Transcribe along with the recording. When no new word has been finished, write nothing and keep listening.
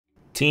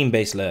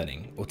Team-based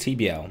learning, or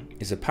TBL,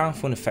 is a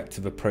powerful and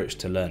effective approach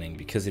to learning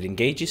because it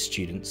engages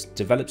students,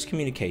 develops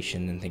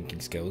communication and thinking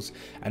skills,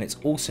 and it's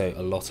also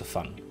a lot of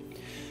fun.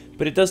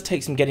 But it does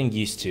take some getting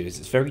used to, as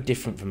it's very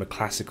different from a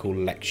classical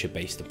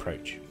lecture-based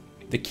approach.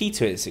 The key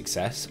to its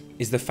success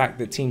is the fact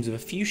that teams of a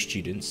few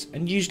students,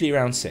 and usually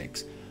around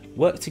 6,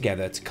 work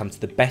together to come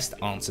to the best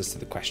answers to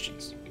the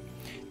questions.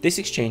 This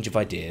exchange of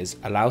ideas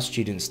allows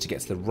students to get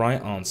to the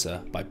right answer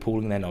by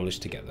pooling their knowledge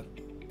together.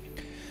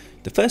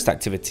 The first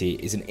activity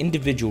is an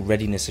individual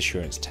readiness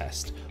assurance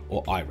test,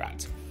 or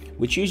IRAT,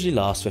 which usually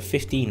lasts for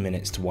 15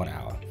 minutes to 1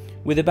 hour,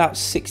 with about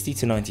 60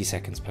 to 90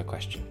 seconds per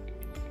question.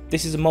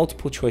 This is a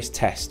multiple choice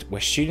test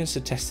where students are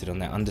tested on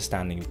their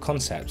understanding of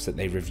concepts that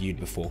they reviewed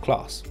before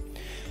class.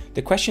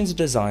 The questions are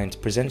designed to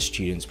present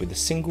students with a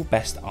single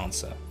best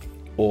answer,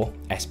 or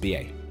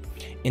SBA.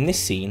 In this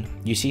scene,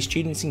 you see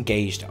students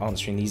engaged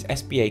answering these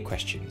SBA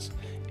questions.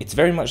 It's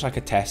very much like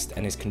a test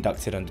and is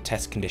conducted under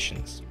test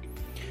conditions.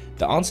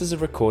 The answers are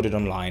recorded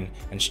online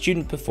and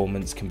student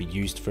performance can be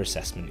used for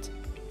assessment.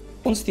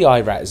 Once the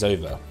IRAT is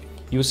over,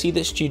 you will see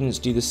that students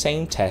do the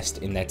same test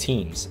in their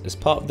teams as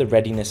part of the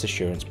readiness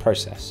assurance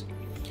process.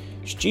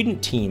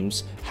 Student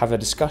teams have a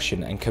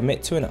discussion and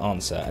commit to an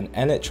answer and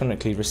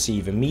electronically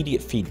receive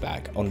immediate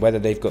feedback on whether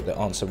they've got the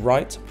answer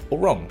right or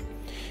wrong.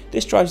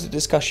 This drives the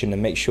discussion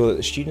and makes sure that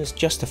the students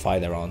justify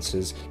their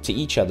answers to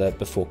each other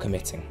before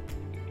committing.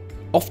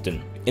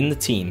 Often, in the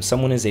team,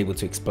 someone is able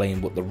to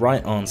explain what the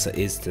right answer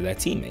is to their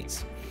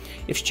teammates.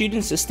 If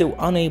students are still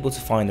unable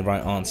to find the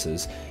right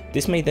answers,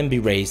 this may then be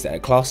raised at a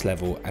class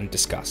level and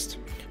discussed.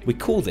 We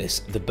call this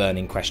the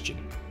burning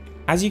question.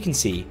 As you can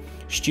see,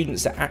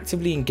 students are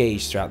actively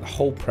engaged throughout the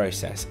whole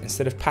process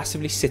instead of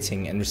passively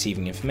sitting and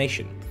receiving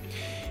information.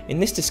 In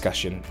this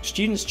discussion,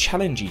 students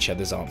challenge each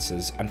other's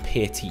answers and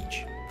peer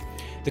teach.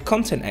 The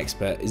content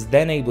expert is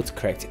then able to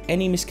correct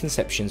any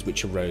misconceptions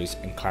which arose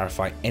and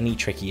clarify any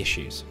tricky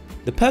issues.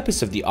 The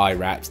purpose of the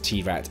IRAT,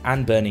 TRAT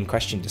and burning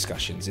question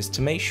discussions is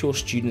to make sure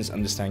students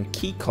understand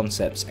key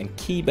concepts and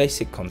key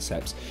basic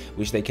concepts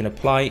which they can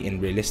apply in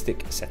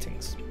realistic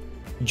settings.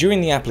 During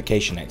the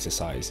application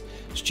exercise,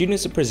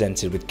 students are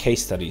presented with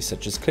case studies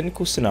such as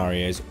clinical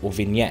scenarios or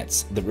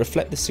vignettes that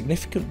reflect the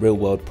significant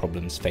real-world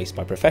problems faced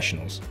by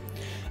professionals.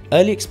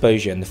 Early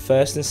exposure in the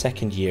first and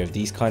second year of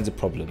these kinds of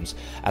problems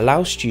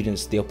allows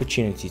students the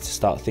opportunity to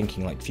start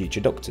thinking like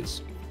future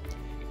doctors.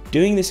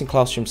 Doing this in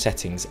classroom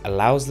settings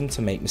allows them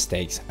to make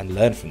mistakes and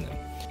learn from them.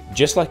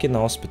 Just like in the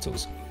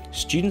hospitals,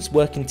 students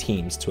work in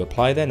teams to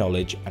apply their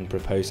knowledge and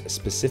propose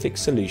specific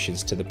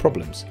solutions to the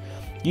problems,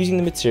 using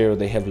the material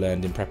they have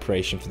learned in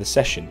preparation for the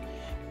session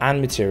and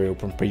material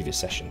from previous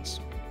sessions.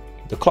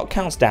 The clock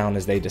counts down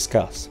as they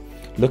discuss,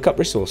 look up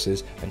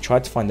resources and try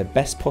to find the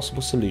best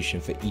possible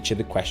solution for each of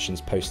the questions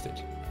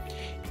posted.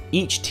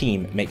 Each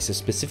team makes a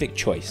specific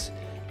choice.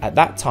 At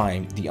that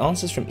time, the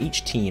answers from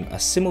each team are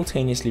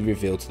simultaneously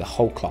revealed to the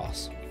whole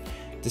class.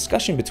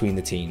 Discussion between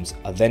the teams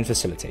are then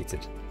facilitated.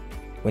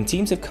 When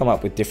teams have come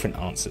up with different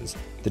answers,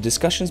 the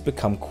discussions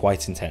become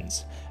quite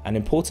intense, and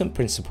important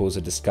principles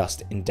are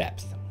discussed in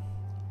depth.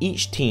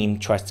 Each team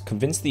tries to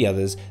convince the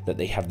others that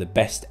they have the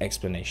best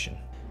explanation.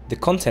 The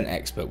content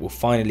expert will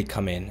finally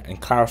come in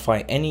and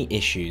clarify any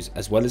issues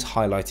as well as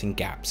highlighting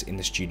gaps in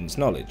the students'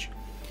 knowledge.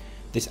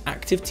 This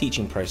active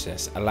teaching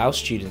process allows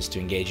students to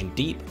engage in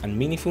deep and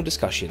meaningful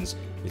discussions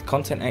with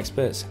content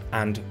experts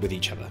and with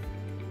each other.